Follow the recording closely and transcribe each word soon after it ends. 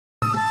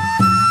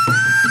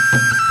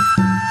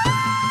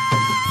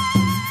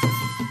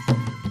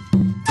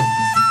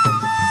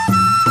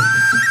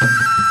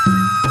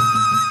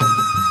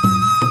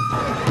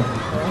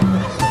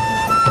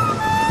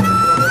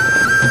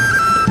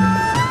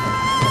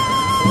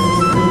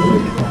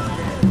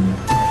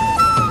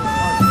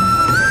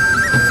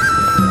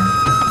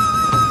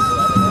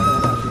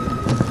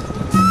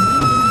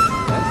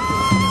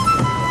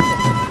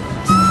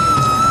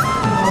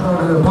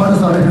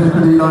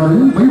விளையாடு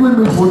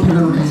மெய்வன்மை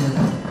போட்டிகளுடைய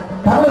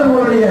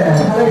தமிழர்களுடைய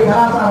கலை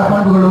கலாச்சார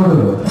பண்புகளோடு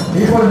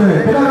இப்பொழுது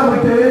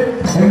திலகமிட்டு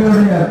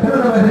எங்களுடைய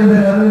பிரதமர்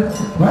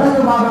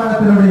வடக்கு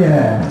மாகாணத்தினுடைய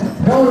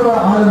கௌரவ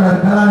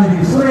ஆளுநர்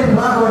கலாநிதி சுரேஷ்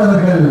ராகவன்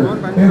அவர்கள்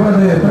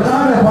இப்பொழுது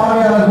பிரதான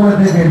பார்வையாளர்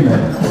கூடத்தை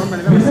கேட்டார்.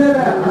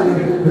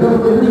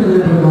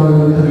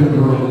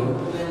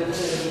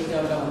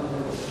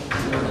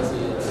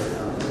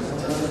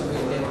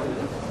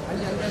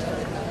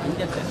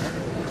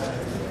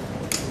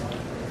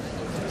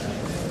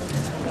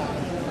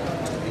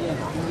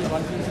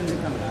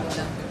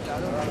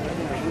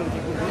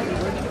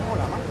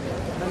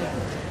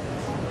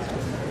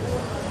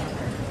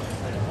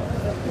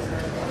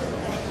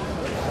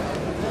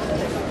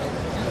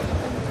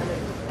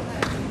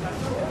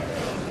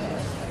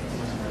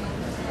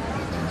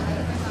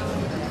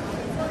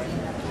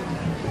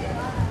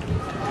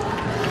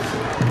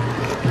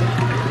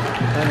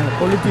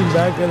 Politin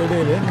back a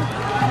little.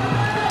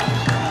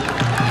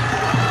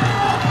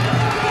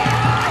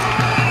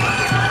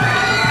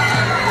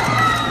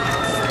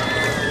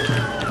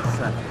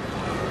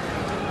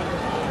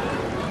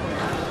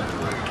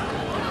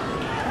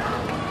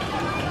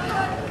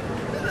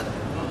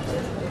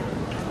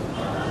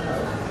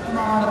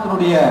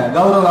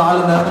 கௌரவ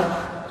ஆளுநர்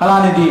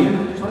கலாநிதி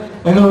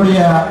எங்களுடைய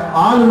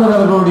ஆளுநர்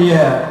அவர்களுடைய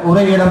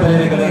உரையிடம்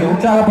பெறுகிறதை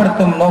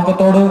உற்சாகப்படுத்தும்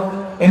நோக்கத்தோடு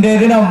இன்றைய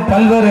தினம்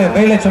பல்வேறு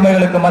வேலை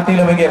சுமைகளுக்கு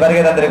மத்தியிலும் இங்கே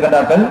வருகை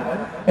தந்திருக்கின்றார்கள்.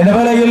 இந்த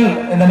வேளையில்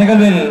இந்த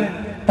நிகழ்வில்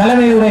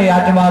தலைமை உரை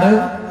ஆற்றுமாறு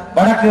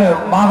வடக்கு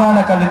மாகாண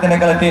கல்வி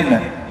திணைக்களத்தின்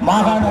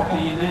மாகாண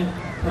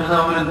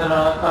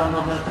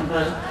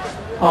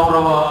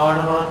கௌரவ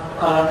ஆளுநர்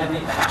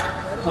கலாநிதி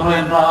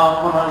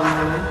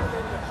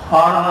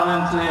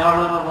ஆளுநரின்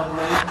செயலாளர்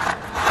அவர்களை,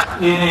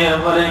 ஏனைய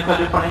வலை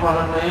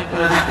கல்விப்பணிப்பாளர்களை,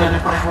 பிரதி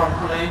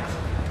கல்விப்பணிப்பாளர்களை,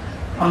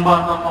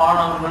 அன்பார்ந்த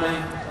மாணவர்களை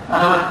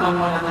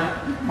அனைவருக்கும் எனது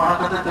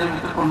வணக்கத்தை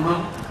தெரிவித்துக் கொண்டு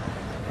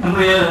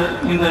இன்றைய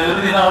இந்த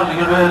இறுதி நாள்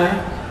நிகழ்வேலை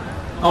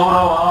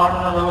கௌரவ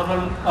ஆளுநர்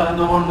அவர்கள்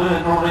கலந்து கொண்டு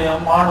எங்களுடைய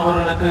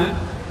மாணவர்களுக்கு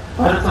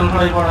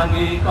பரிசுகளை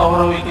வழங்கி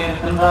கௌரவிக்க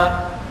இருக்கின்றார்.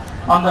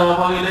 அந்த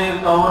வகையிலே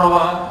கௌரவ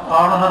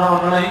ஆளுநர்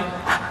அவர்களை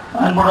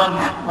அன்புடன்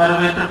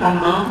வரவேற்றுக்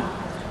கொண்டு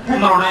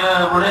எங்களுடைய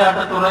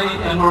விளையாட்டுத்துறை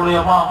எங்களுடைய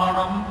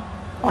மாகாணம்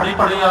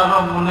படிப்படியாக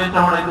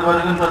முன்னேற்றம் அடைந்து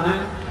வருகின்றது.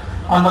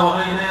 அந்த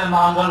வகையிலே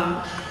நாங்கள்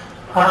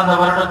கடந்த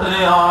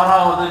வருடத்திலே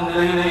 6வது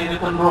நிலையிலே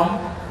இருக்கின்றோம்.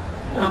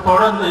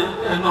 தொடர்ந்து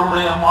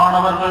எங்களுடைய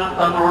மாணவர்கள்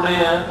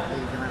தங்களுடைய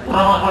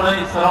திறமைகளை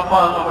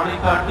சிறப்பாக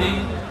வழிகாட்டி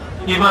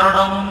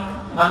இவரிடம்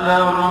நல்ல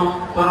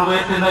ஒரு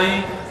வேட்டினை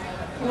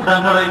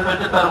இடங்களை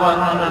பெற்றுத்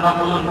தருவார்கள் என்று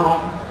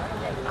நம்புகின்றோம்.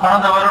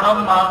 கடந்த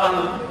வருடம் நாங்கள்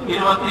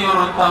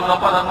 21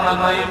 தங்கப்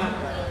பதக்கங்களையும்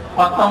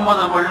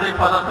 19 வெள்ளி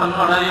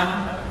பதக்கங்களையும்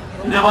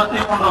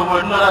 23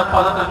 வெண்கல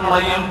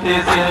பதக்கங்களையும்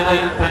தேசிய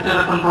நிலையில்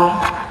பெற்றிருக்கின்றோம்.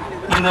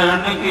 இந்த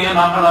எண்ணிக்கையை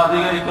நாங்கள்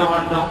அதிகரிக்க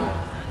வேண்டும்.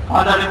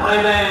 அந்த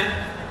அடிப்படையிலே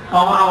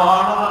கௌரவ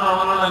ஆளுநர்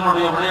அவர்கள்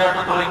எங்களுடைய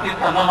விளையாட்டுத்துறைக்கு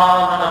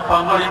தன்னமான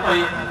பங்களிப்பை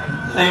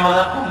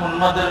செய்வதற்கு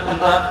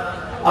முன்வந்திருக்கின்றார்.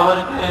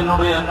 அவருக்கு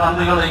என்னுடைய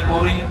நன்றிகளை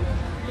கூறி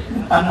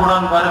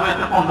அன்புடன்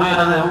வரவேற்றுக் கொண்டு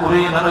எனது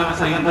உரையை நிறைவு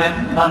செய்கின்றேன்.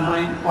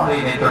 நன்றி.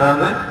 உரையினை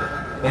தொடர்ந்து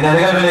இந்த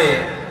நிகழ்விலே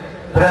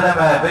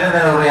பிரதம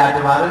விருந்தினர்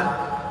உரையாற்றுமாறு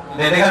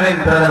இந்த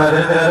நிகழ்வின் பிரதம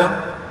விருந்தினரும்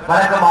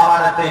வடக்கு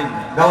மாகாணத்தின்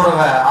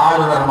கௌரவ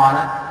ஆளுநருமான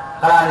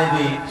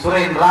கலாநிதி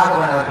சுரேஷ்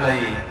ராகவன் அவர்களை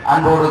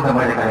அன்போடு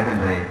தமிழை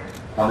கலைக்கின்றேன்.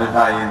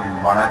 தமிழ்தாயின்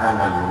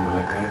வணக்கங்கள்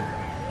உங்களுக்கு.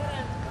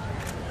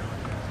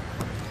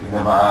 இந்த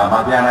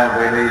மத்தியான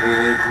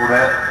வேலையிலேயே கூட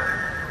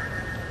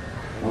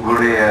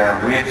உங்களுடைய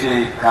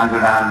முயற்சியை கண்டு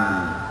நான்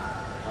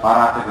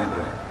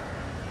பாராட்டுகின்றேன்.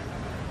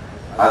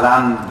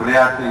 அதான்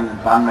விளையாட்டின்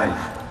தன்மை.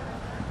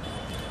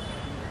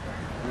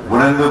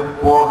 விழுந்து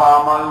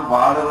போகாமல்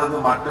வாழுவது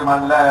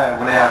மட்டுமல்ல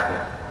விளையாட்டு.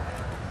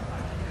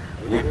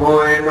 எப்போ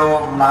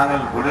இன்னும்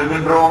நாங்கள்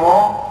விழுகின்றோமோ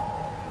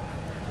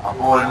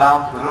அப்போ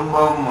எல்லாம்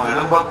திரும்பவும்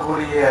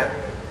எழும்பக்கூடிய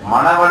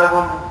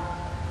மனவளவும்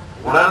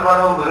உடல்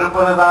வளவும்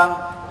இருப்பதுதான்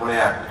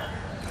விளையாட்டு.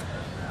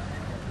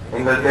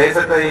 எங்கள்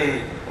தேசத்தை,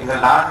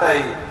 எங்கள் நாட்டை,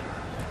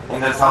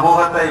 எங்கள்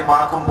சமூகத்தை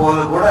பார்க்கும்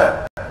போது கூட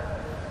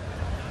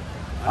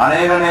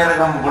அநேக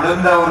நேரம்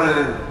விழுந்த ஒரு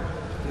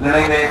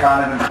நிலையிலே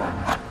காணுகின்றோம்.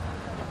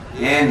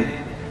 ஏன்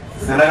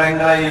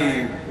சிலவங்களை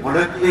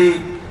விழுத்தி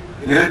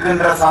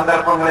இருக்கின்ற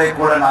சந்தர்ப்பங்களை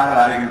கூட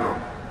நாங்கள்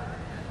அறிகின்றோம்.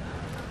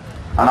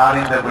 ஆனால்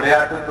இந்த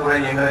விளையாட்டுத்துறை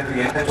எங்களுக்கு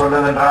என்ன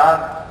சொல்வது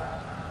என்றால்,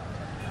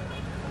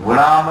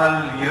 விழாமல்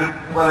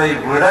இருப்பதை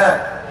விட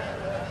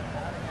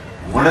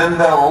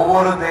விழுந்த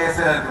ஒவ்வொரு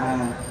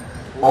தேசமும்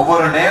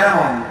ஒவ்வொரு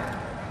நேரமும்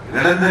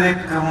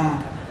எழுந்திருக்கும்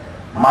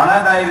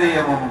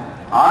மனதைரியமும்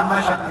ஆன்ம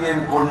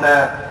சக்தியையும் கொண்ட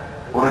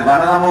ஒரு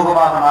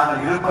ஜனசமூகமாக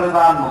நாங்கள்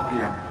இருப்பதுதான்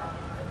முக்கியம்.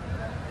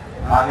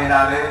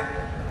 ஆகையினாலே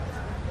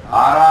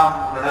 6ஆம்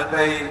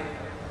இடத்தை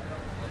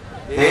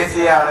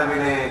தேசிய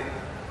அளவிலே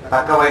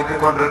தக்க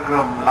வைத்துக்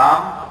கொண்டிருக்கிறோம்.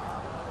 நாம்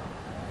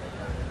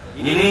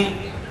இனி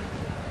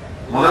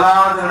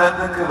 1வது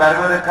இடத்துக்கு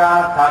வருவதற்கான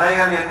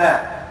தடைகள் என்ன,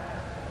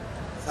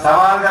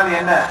 சவால்கள்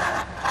என்ன,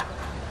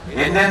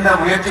 எந்தெந்த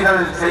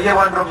முயற்சிகள் செய்ய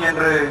வேண்டும்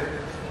என்று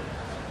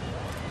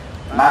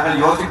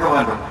நாங்கள் யோசிக்க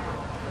வேண்டும்,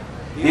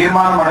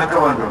 தீர்மானம் எடுக்க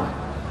வேண்டும்,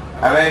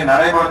 அதை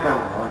நடைபெறுத்த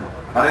வேண்டும்.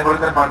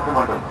 நடைமுறைப்படுத்த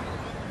வேண்டும்.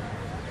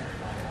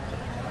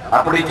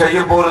 அப்படி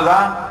செய்யும்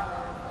போதுதான்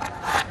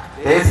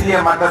தேசிய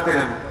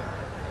மட்டத்திலும்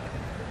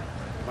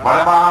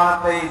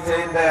வடமாகாணத்தை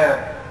சேர்ந்த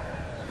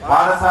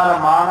பாடசாலை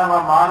மாணவ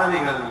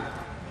மாணவிகள்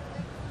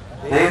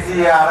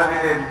தேசிய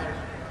அளவில்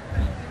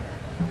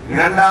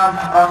 2ஆம்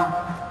தரம்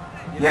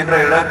என்ற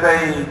இடத்தை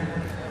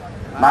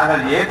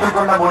நாங்கள்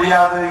ஏற்றுக்கொள்ள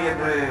முடியாது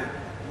என்று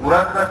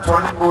உரத்த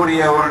சொல்லக்கூடிய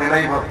ஒரு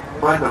நிலை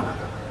வேண்டும்.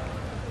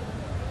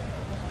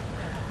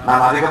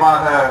 நான்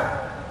அதிகமாக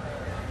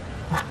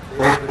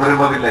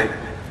விரும்பவில்லை.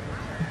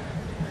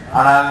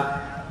 ஆனால்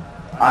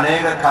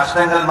அநேக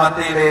கஷ்டங்கள்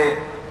மத்தியிலே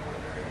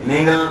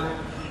நீங்கள்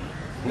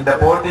இந்த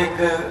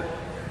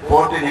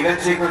போட்டி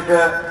நிகழ்ச்சிக்கு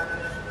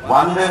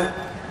வந்து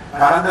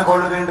கலந்து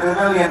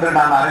கொள்கின்றீர்கள் என்று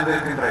நான்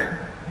அறிந்திருக்கின்றேன்.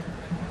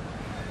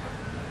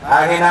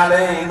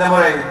 ஆகையினாலே இந்த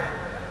முறை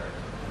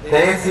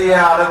தேசிய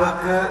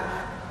அளவுக்கு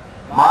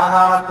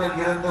மாகாணத்தில்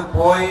இருந்து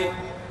போய்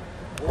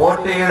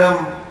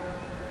போட்டியிடும்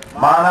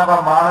மாணவ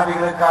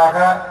மாணவிகளுக்காக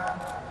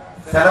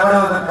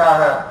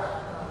செலவிடுவதற்காக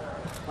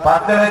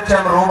 10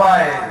 லட்சம்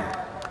ரூபாயை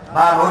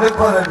நான்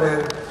ஒதுக்குவதற்கு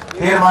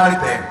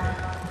தீர்மானித்தேன்.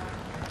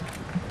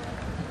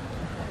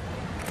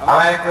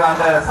 அவைக்கு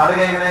அந்த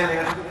சலுகைகளை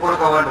எடுத்துக்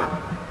கொடுக்க வேண்டும்.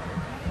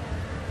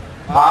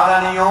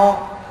 பாலனியோ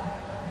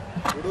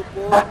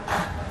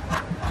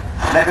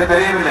எனக்கு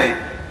தெரியவில்லை.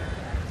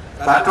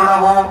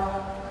 சற்றுணவோ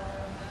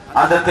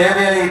அந்த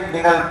தேவையை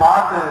நீங்கள்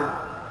பார்த்து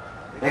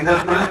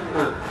எங்கள்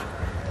பிள்ளைக்கு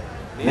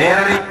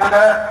நேரடியாக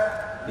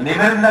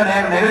நிமிர்ந்த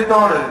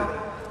நெறித்தோடு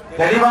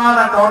தெளிவான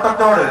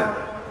தோட்டத்தோடு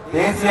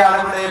தேசிய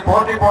அளவிலே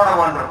போட்டி போட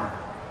வேண்டும்.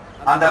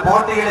 அந்த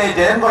போட்டியிலே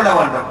ஜெயம் கொள்ள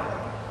வேண்டும்.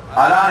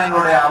 அதான்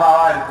எங்களுடைய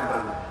அவாவா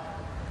இருக்கின்றது.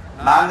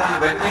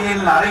 நாங்கள்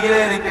வெற்றியின் அருகிலே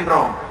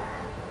இருக்கின்றோம்.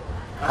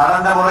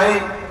 கடந்த முறை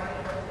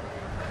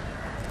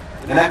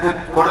எனக்கு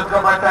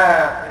கொடுக்கப்பட்ட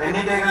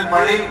எண்ணிக்கைகள்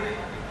படி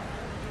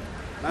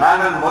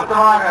நாங்கள்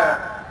மொத்தமாக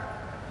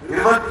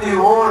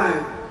 21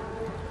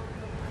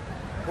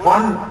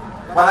 பொன்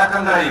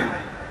பதக்கங்களையும்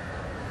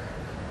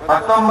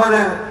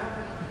 19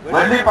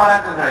 வெள்ளி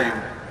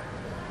பதக்கங்களையும்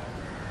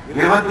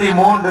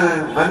 23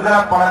 வெண்கல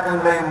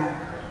பதக்கங்களையும்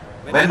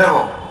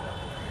வென்றோம்.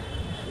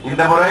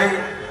 இந்த முறை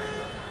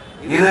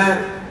இது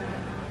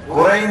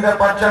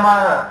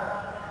குறைந்தபட்சமாக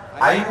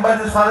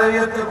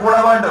 50% கூட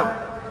வேண்டும்.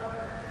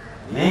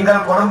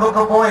 நீங்கள்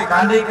கொழும்புக்கு போய்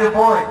கண்டிக்கு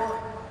போய்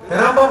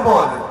திரும்பும்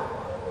போது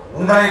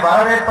உங்களை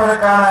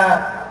வரவேற்பதற்கான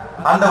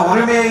அந்த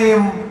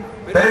உரிமையையும்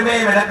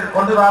பெருமையும் எனக்கு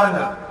கொண்டு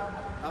வாருங்கள்.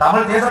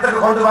 தமிழ் தேசத்துக்கு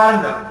கொண்டு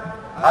வாருங்கள்.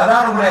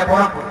 அதுதான் உங்களுடைய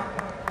பொறுப்பு.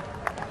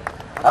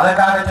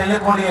 அதற்காக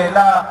செய்யக்கூடிய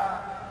எல்லா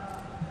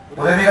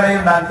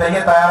உதவிகளையும் நான் செய்ய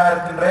தயாராக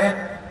இருக்கின்றேன்.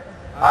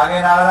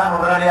 ஆகையினால்தான்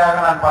உடனடியாக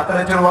நான் 10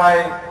 லட்சம்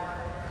ரூபாய்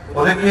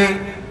ஒதுக்கி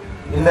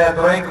இந்த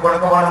துறைக்கு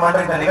கொடுக்க வேண்டும்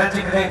என்று இந்த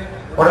நிகழ்ச்சிக்கு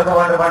கொடுக்க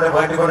வேண்டும் என்று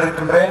வேண்டிக்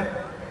கொண்டிருக்கின்றேன்.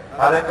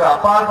 அதற்கு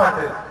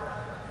அப்பாற்பட்டு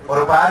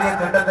ஒரு பாரிய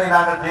திட்டத்தை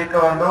நாங்கள் தீர்க்க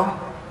வேண்டும்.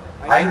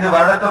 5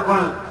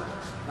 வருடத்துக்குள்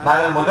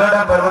நாங்கள்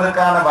முதலிடம்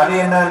பெறுவதற்கான வழி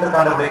என்ன என்று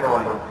கண்டுபிடிக்க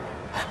வேண்டும்.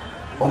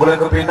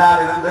 உங்களுக்கு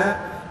பின்னால் இருந்து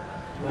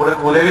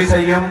உங்களுக்கு உதவி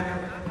செய்யும்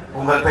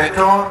உங்கள்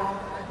பெற்றோர்,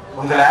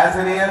 உங்கள்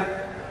ஆசிரியர்,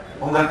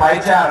 உங்கள்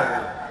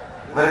பயிற்சியாளர்கள்,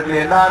 இவருக்கு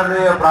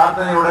எல்லாருடைய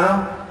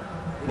பிரார்த்தனையுடனும்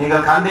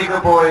நீங்கள் கண்டிக்க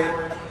போய்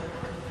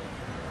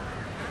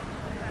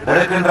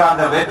எடுக்கின்ற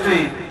அந்த வெற்றி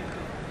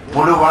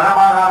முழு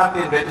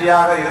வடமாகாணத்தின்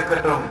வெற்றியாக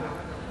இருக்கட்டும்.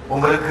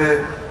 உங்களுக்கு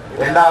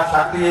எல்லா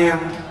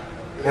சக்தியையும்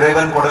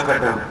இறைவன்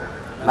கொடுக்கட்டும்.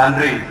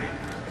 நன்றி.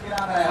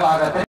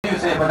 தெரிவு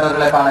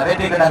செய்யப்பட்டவர்களுக்கான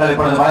வெற்றி கிண்ணங்கள்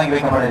இப்பொழுது வழங்கி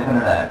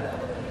வைக்கப்படுகின்றன.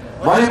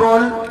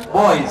 Volleyball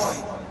boys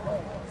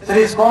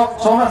Sri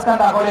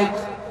Somaskanda college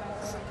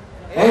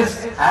S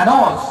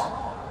அனோஸ்.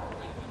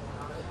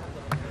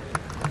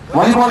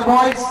 Volleyball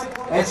boys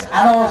S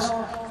அனோஸ்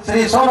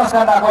Sri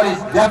Somaskanda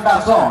college ஜெப்டா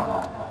zone.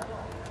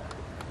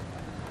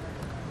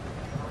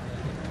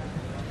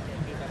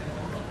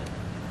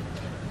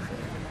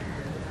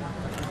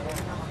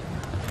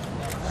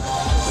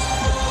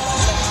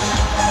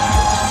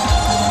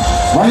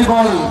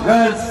 Volleyball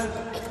girls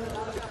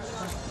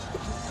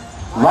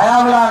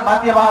वयावला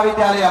मध्य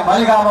महाविद्यालय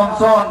मलिगामम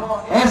सोन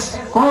S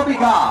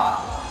कोबिका.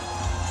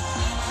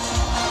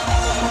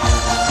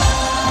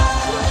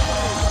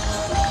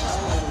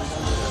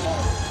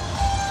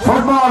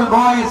 Football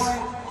boys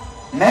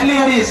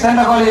नेल्लियडी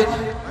central college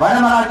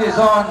वडमराठी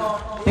zone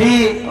T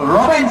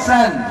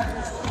Robinson.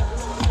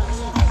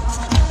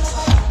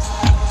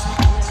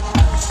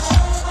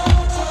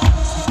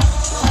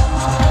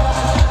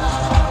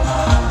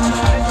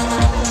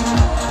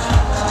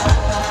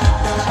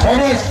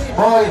 Tennis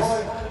boys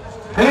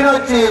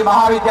क्लिनोची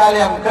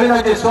महाविद्यालय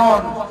क्लिनोची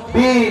zone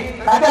B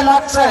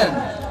कटलक्सन.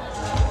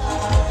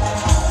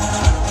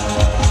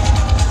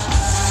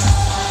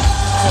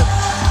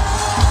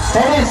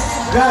 Tennis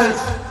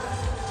girls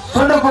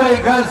सुंडकुली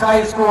girls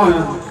high school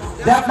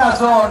जपना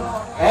जोन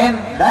एन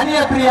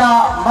दानिया प्रिया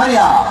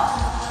मरिया.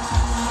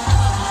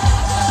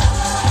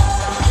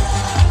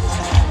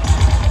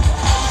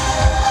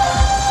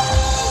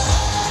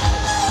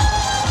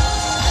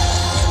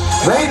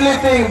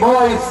 weightlifting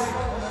boys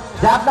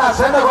Jaffna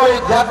Central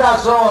College Jaffna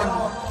zone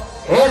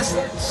is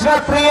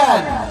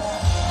Sripriyan.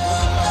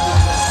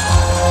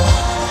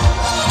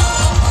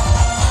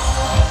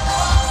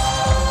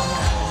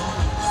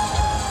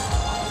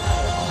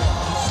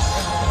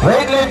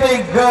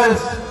 Engineering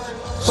Girls,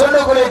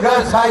 Sundukuli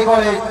Girls High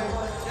College,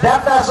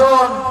 Delta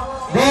Zone,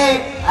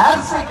 the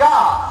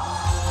Ansika.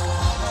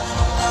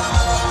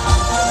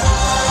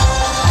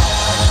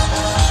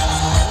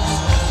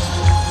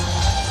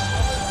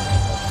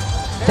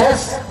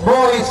 Chess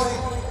Boys,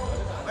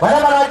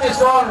 Vadavaraji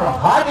Zone,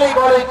 Hartley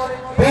College,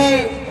 P.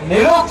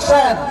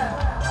 Niluksan.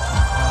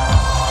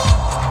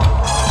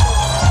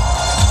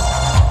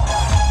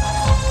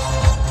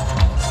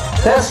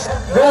 Chess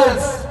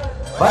Girls,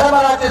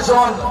 Vadavaraji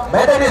Zone,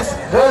 Methodist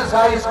Girls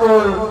High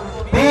School,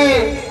 P.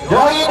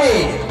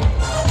 Joini.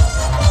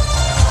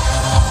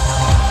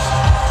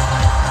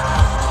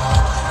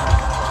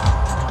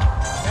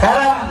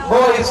 Karam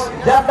Boys,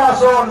 Jatna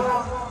Zone,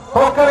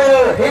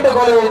 Pokkeril Hindu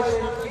College,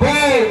 P.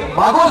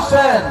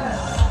 Magusan.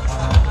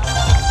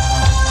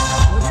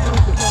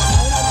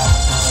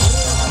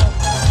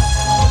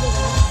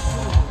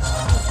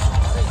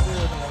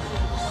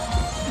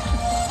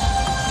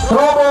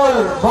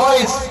 Throwball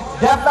Boys,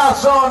 Jatna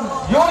Zone,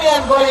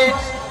 Union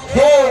College, J.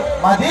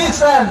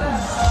 Madison.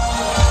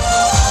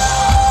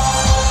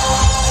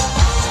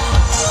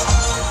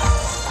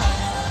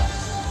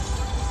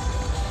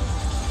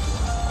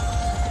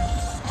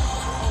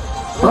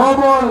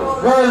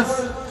 Throwball Girls,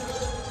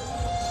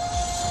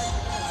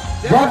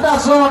 Jatna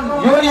Zone,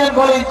 Union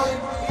College,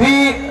 P.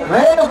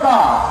 Renuka.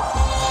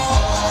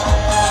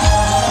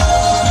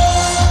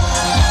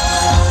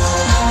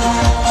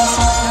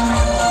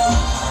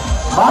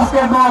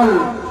 Basketball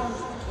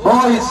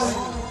Boys,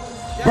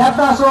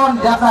 Jatna Zone,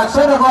 Jatna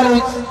Center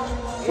College,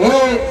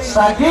 A.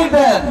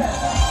 Sagitan.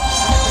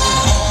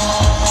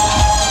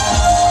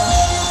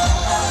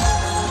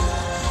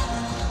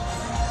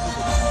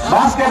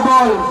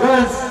 Basketball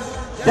Girls,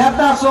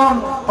 Jatna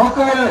Zone,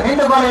 Pokkeril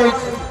Hindu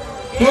College,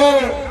 K.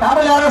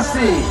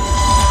 Tamilarasi.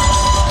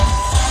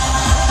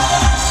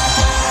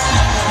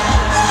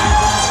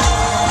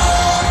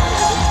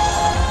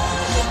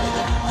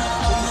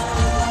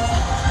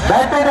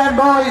 Badminton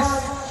Boys,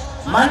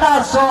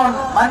 Manas Zone,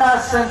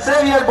 Manas St.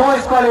 Xavier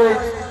Boys College,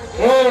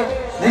 A.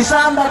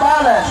 Nisanda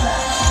Balan.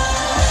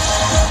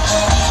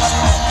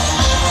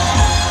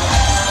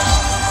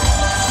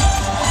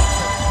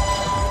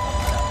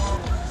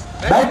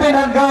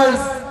 Badminton Girls,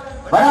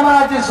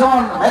 Vadavaraji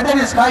Zone,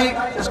 Methodist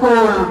High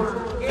School,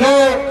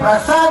 K.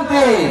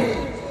 Prasanthi.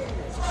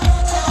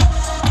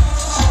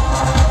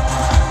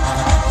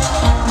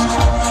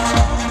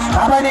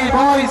 Kabaddi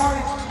Boys,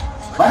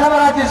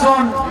 Vadavaraji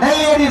Zone,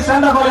 Nelliyadi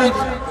Center College,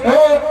 A.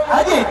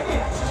 Ajit.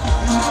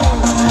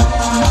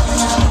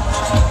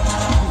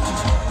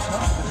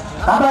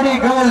 Kabaddi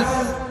Girls,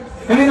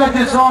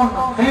 Kilinochi Zone,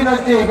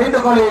 Kilinochi Hindu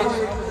College,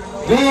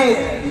 B.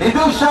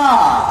 Nidusha.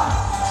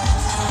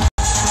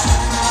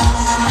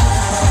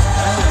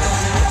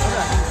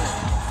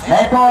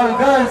 Netball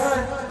Girls,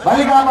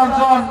 Baligamam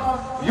Zone,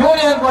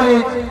 Union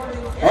College,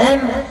 N.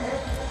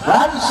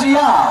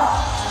 Ransia.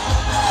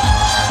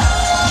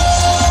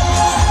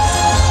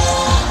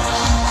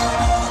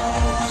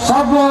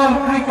 Softball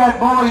Cricket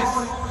Boys,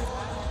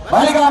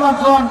 Baligamam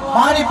Zone,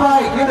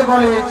 Manipai Hindu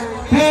College,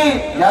 P.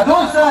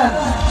 Yadusan.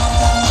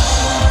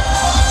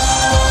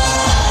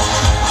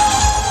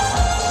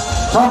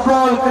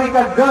 Softball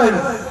Cricket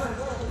Girls,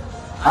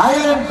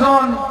 Highland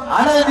Zone,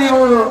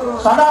 Anadivu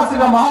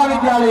Sadasiva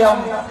Mahavidyalayam,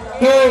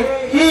 K.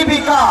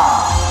 Ibika.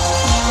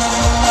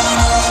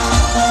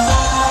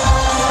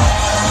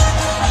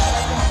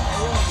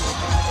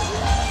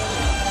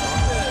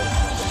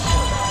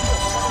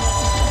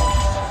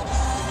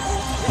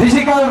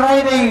 Physical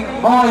Riding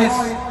Boys,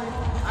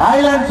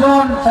 Highland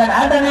Zone, St.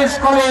 Anthony's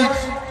College,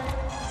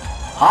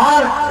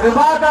 R.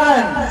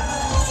 Vibhakaran.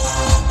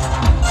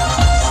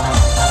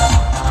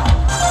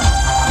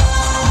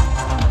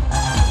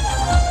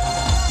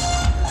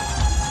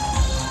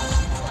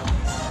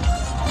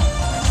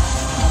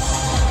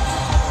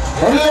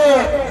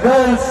 LA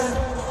Girls,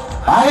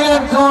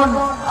 Highland Zone,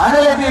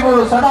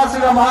 Anadivu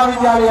Sadasiva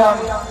Mahavidyalayam,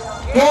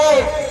 K.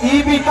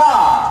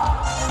 Ibika.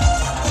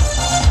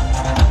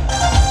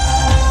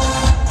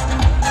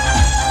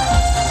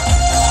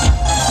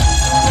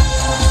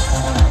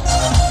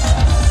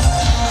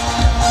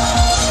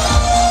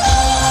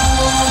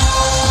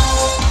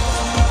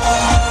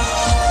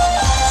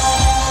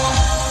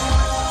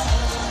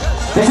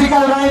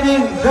 Physical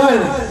Riding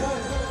Girls,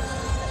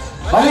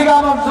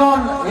 Baligamam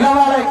Zone,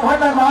 Ilavalai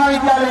Kondan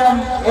Mahavidyalayam,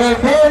 A.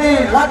 Peri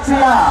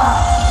Lakshya.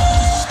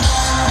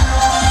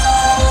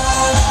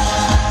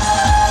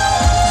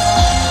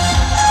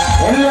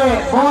 LA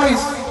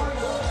Boys,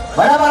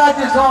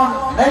 Vadavaraji Zone,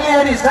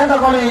 Nelliyadi Center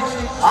College,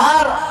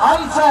 R.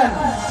 Ansan.